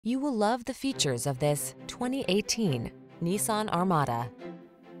You will love the features of this 2018 Nissan Armada.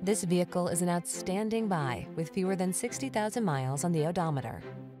 This vehicle is an outstanding buy with fewer than 60,000 miles on the odometer.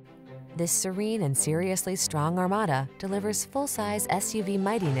 This serene and seriously strong Armada delivers full-size SUV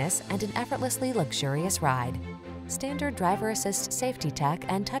mightiness and an effortlessly luxurious ride. Standard driver assist safety tech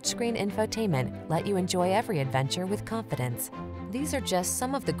and touchscreen infotainment let you enjoy every adventure with confidence. These are just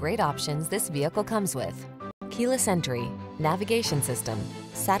some of the great options this vehicle comes with: keyless entry, navigation system,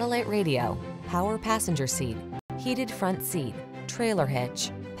 satellite radio, power passenger seat, heated front seat, trailer hitch,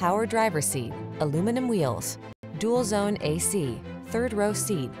 power driver seat, aluminum wheels, dual zone AC, third row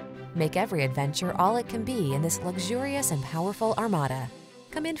seat. Make every adventure all it can be in this luxurious and powerful Armada.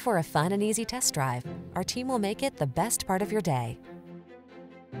 Come in for a fun and easy test drive. Our team will make it the best part of your day.